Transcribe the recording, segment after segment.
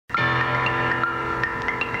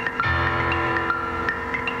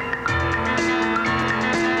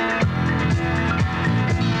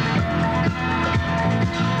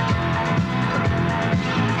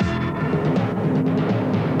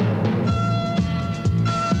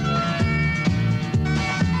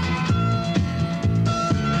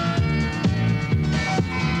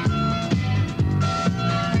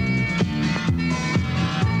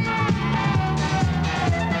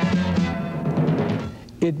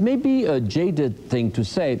may be a jaded thing to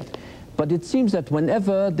say, but it seems that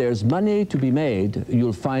whenever there's money to be made,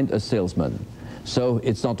 you'll find a salesman. So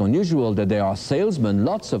it's not unusual that there are salesmen,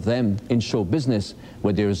 lots of them, in show business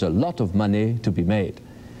where there is a lot of money to be made.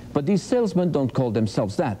 But these salesmen don't call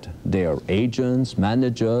themselves that. They are agents,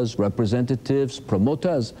 managers, representatives,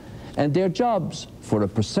 promoters, and their jobs for a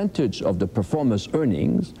percentage of the performer's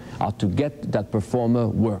earnings are to get that performer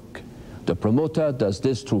work. The promoter does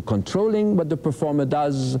this through controlling what the performer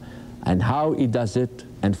does and how he does it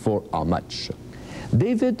and for how much.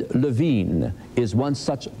 David Levine is one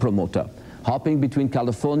such promoter. Hopping between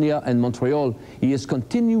California and Montreal, he is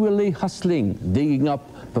continually hustling, digging up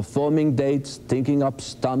performing dates, thinking up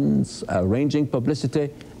stunts, arranging publicity,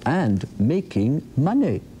 and making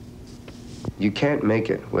money. You can't make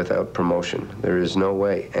it without promotion. There is no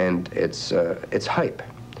way, and it's hype.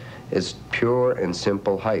 It's pure and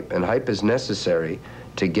simple hype, and hype is necessary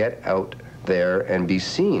to get out there and be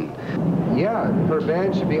seen. Yeah, her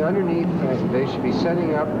band should be underneath. They should be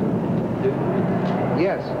setting up.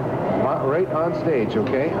 Yes, right on stage.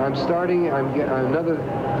 Okay, I'm starting. I'm getting another.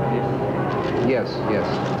 Yes, yes.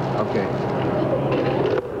 Okay.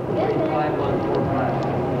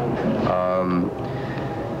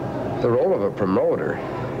 The role of a promoter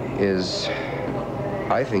is,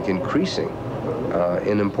 I think, increasing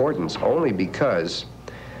in importance only because,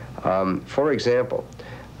 for example,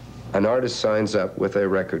 an artist signs up with a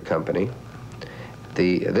record company.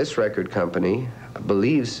 This record company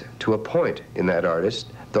believes to a point in that artist.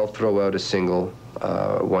 They'll throw out a single,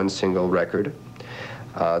 one single record.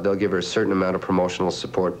 They'll give her a certain amount of promotional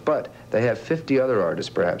support, but they have 50 other artists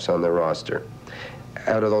perhaps on their roster.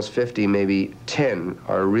 Out of those 50, maybe 10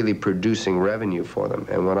 are really producing revenue for them.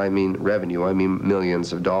 And when I mean revenue, I mean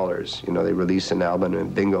millions of dollars. You know, they release an album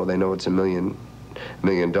and bingo, they know it's $1 million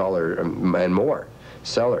and more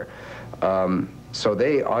seller. So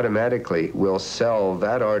they automatically will sell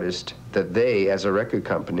that artist that they, as a record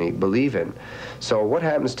company, believe in. So what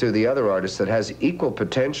happens to the other artist that has equal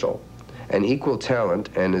potential and equal talent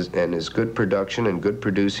and is good production and good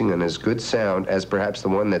producing and is good sound as perhaps the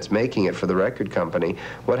one that's making it for the record company?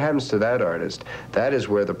 What happens to that artist? That is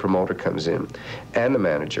where the promoter comes in, and the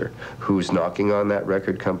manager, who's knocking on that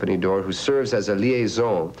record company door, who serves as a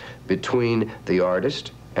liaison between the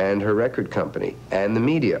artist and her record company and the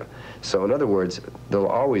media. So in other words, there'll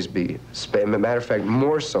always be, matter of fact,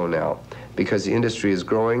 more so now, because the industry is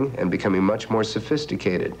growing and becoming much more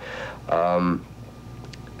sophisticated.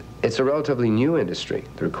 It's a relatively new industry,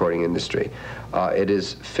 the recording industry. It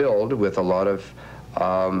is filled with a lot of,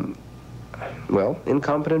 well,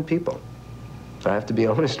 incompetent people. I have to be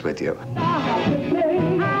honest with you.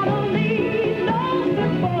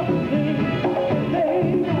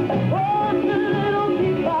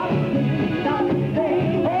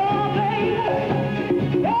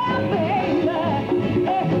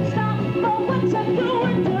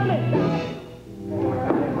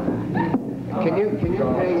 Can you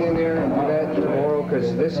hang in there and do that tomorrow?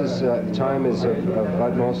 Because this is time is of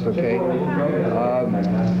utmost. Okay.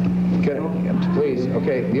 Please.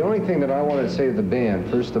 Okay. The only thing that I want to say to the band,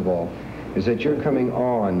 first of all, is that you're coming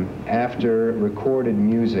on after recorded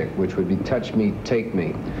music, which would be "Touch Me, Take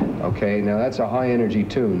Me." Okay. Now that's a high-energy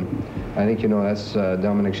tune. I think you know that's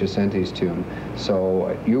Dominic Chiasente's tune.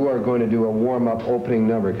 So you are going to do a warm-up opening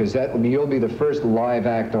number, because you'll be the first live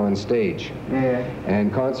act on stage. Yeah.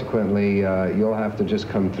 And consequently, you'll have to just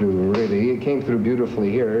come through. Really, it came through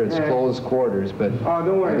beautifully here. It's closed quarters, but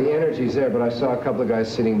don't worry. The energy's there. But I saw a couple of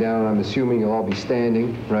guys sitting down. I'm assuming you'll all be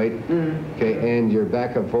standing, right? Mm-hmm. Okay. And your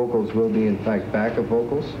backup vocals will be, in fact, backup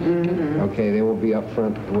vocals. Mm-hmm. Okay. They will be up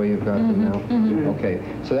front the way you've got them now. Mm-hmm. Okay.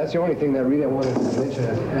 So that's the only thing that really I wanted to mention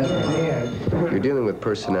as you're dealing with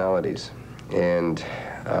personalities and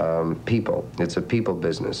people. It's a people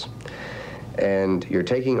business. And you're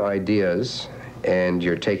taking ideas, and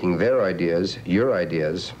you're taking their ideas, your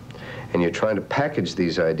ideas, and you're trying to package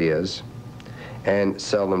these ideas and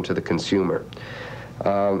sell them to the consumer.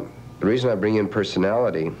 The reason I bring in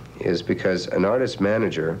personality is because an artist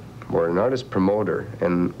manager or an artist promoter,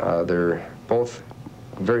 and they're both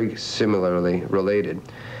very similarly related,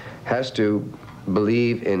 has to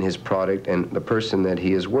believe in his product and the person that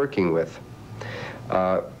he is working with.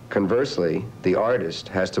 Conversely, the artist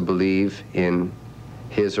has to believe in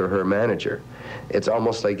his or her manager. It's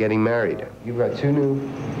almost like getting married. You've got two new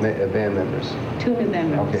band members. Two new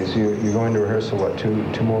members. Okay, so you're going to rehearsal, what,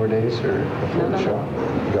 two more days or before the show?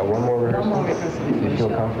 You got one more rehearsal? One more rehearsal before You feel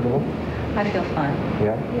the show. comfortable? I feel fine.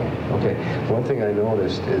 Yeah? Yeah. Okay. One thing I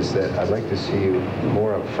noticed is that I'd like to see you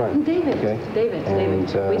more up front. David, okay? David,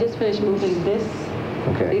 and, we just finished moving this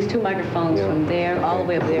Okay. These 2 microphones Yeah. from there all the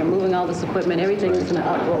way up there, moving all this equipment, everything is in an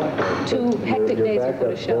uproar. 2 hectic days before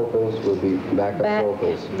the show. Vocals will be backup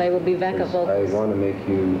vocals. They will be backup vocals. I want to make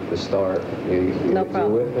you the star. No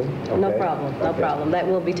problem. You with me? No Okay. problem. No problem. That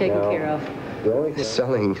will be taken care of. The only thing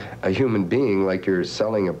Selling a human being like you're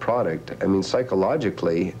selling a product, I mean,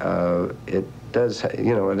 psychologically, it does,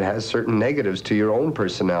 you know, it has certain negatives to your own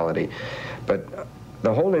personality. But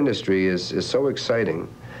the whole industry is so exciting.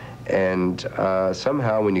 And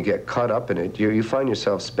somehow when you get caught up in it, you find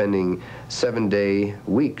yourself spending 7-day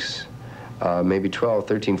weeks, maybe 12,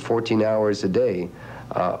 13, 14 hours a day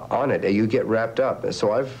on it. And you get wrapped up.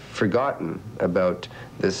 So I've forgotten about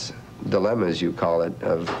this dilemma, as you call it,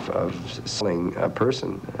 of selling a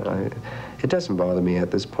person. It doesn't bother me at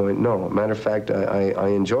this point, no. Matter of fact, I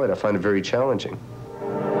enjoy it. I find it very challenging.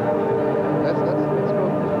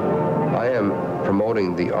 I am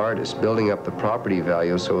promoting the artist, building up the property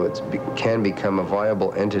value so it can become a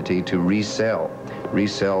viable entity to resell.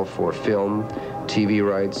 Resell for film, TV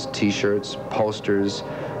rights, T-shirts, posters,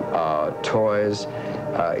 toys,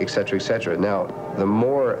 etc., etc. Now, the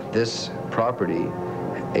more this property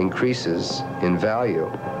increases in value,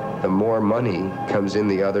 the more money comes in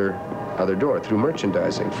the other door, through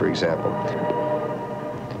merchandising, for example.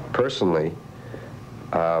 Personally,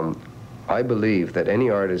 I believe that any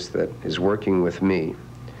artist that is working with me,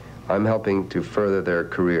 I'm helping to further their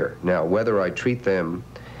career. Now, whether I treat them,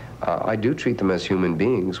 I do treat them as human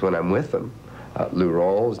beings when I'm with them. Lou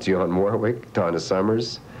Rawls, Dionne Warwick, Donna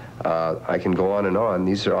Summers, I can go on and on.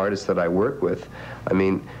 These are artists that I work with. I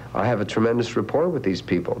mean, I have a tremendous rapport with these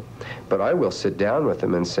people. But I will sit down with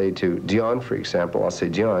them and say to Dionne, for example, I'll say,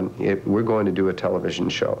 Dionne, we're going to do a television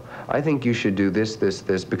show. I think you should do this, this,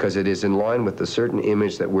 this, because it is in line with the certain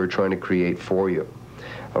image that we're trying to create for you.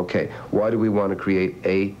 Okay, why do we want to create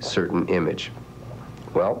a certain image?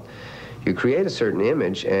 Well, you create a certain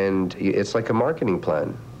image, and it's like a marketing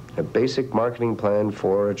plan, a basic marketing plan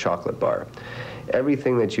for a chocolate bar.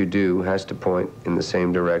 Everything that you do has to point in the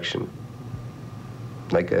same direction,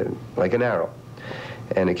 like an arrow.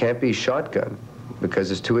 And it can't be shotgun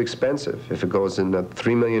because it's too expensive. If it goes in the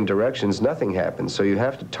 3 million directions, nothing happens. So you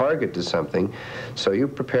have to target to something. So you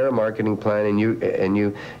prepare a marketing plan, and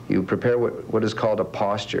you prepare what is called a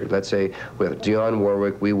posture. Let's say with Dionne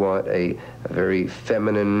Warwick, we want a very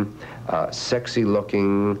feminine,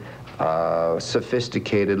 sexy-looking,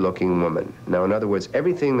 sophisticated-looking woman. Now, in other words,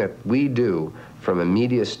 everything that we do from a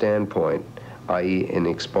media standpoint, i.e. in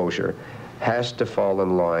exposure, has to fall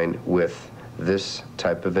in line with this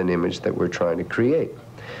type of an image that we're trying to create.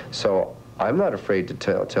 So I'm not afraid to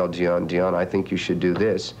tell Dionne, I think you should do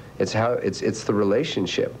this. It's the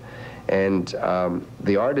relationship. And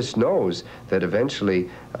the artist knows that eventually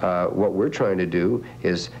what we're trying to do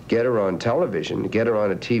is get her on television, get her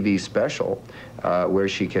on a TV special where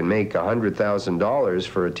she can make $100,000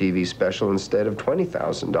 for a TV special instead of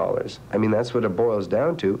 $20,000. I mean, that's what it boils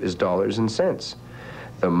down to, is dollars and cents.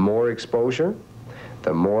 The more exposure,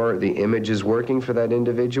 the more the image is working for that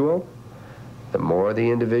individual, the more the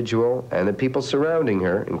individual and the people surrounding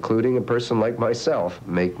her, including a person like myself,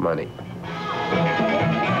 make money.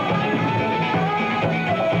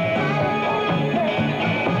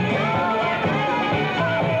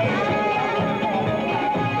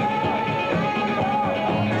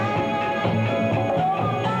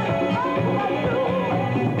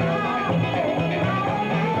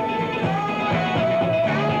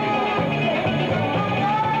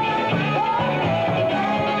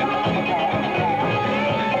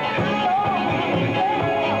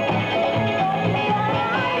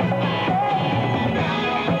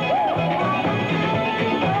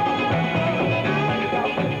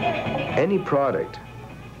 Any product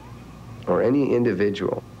or any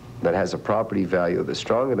individual that has a property value, the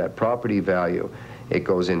stronger that property value, it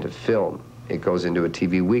goes into film, it goes into a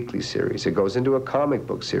TV weekly series, it goes into a comic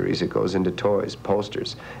book series, it goes into toys,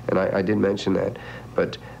 posters, and I did mention that.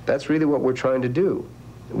 But that's really what we're trying to do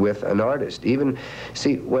with an artist. Even,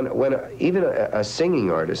 see, even a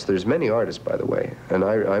singing artist, there's many artists, by the way, and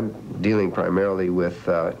I'm dealing primarily with,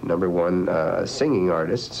 number one, singing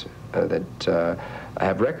artists that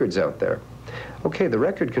have records out there. Okay, the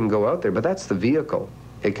record can go out there, but that's the vehicle.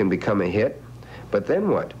 It can become a hit, but then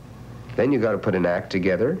what? Then you got to put an act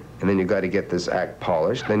together, and then you got to get this act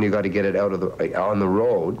polished, then you got to get it out of on the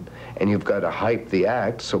road, and you've got to hype the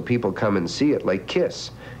act so people come and see it, like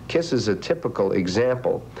Kiss. Kiss is a typical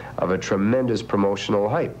example of a tremendous promotional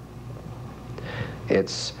hype.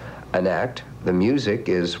 It's an act. The music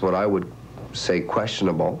is what I would say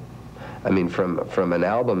questionable. I mean, from an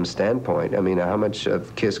album standpoint, I mean, how much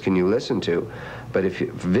of Kiss can you listen to? But if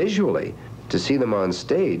you, visually, to see them on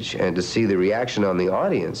stage and to see the reaction on the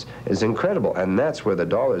audience is incredible, and that's where the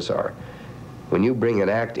dollars are. When you bring an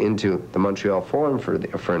act into the Montreal Forum,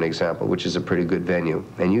 for an example, which is a pretty good venue,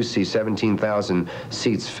 and you see 17,000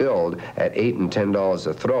 seats filled at $8 and $10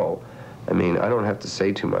 a throw, I mean, I don't have to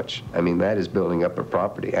say too much. I mean, that is building up a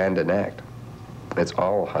property and an act. It's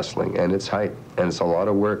all hustling, and it's hype, and it's a lot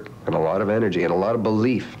of work, and a lot of energy, and a lot of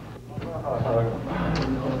belief.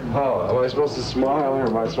 Oh, am I supposed to smile or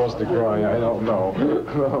am I supposed to cry? I don't know.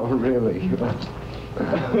 Oh, really? Right.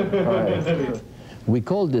 We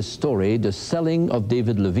call this story the selling of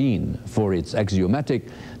David Levine for its axiomatic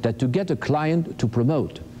that to get a client to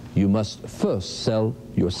promote, you must first sell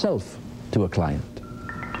yourself to a client.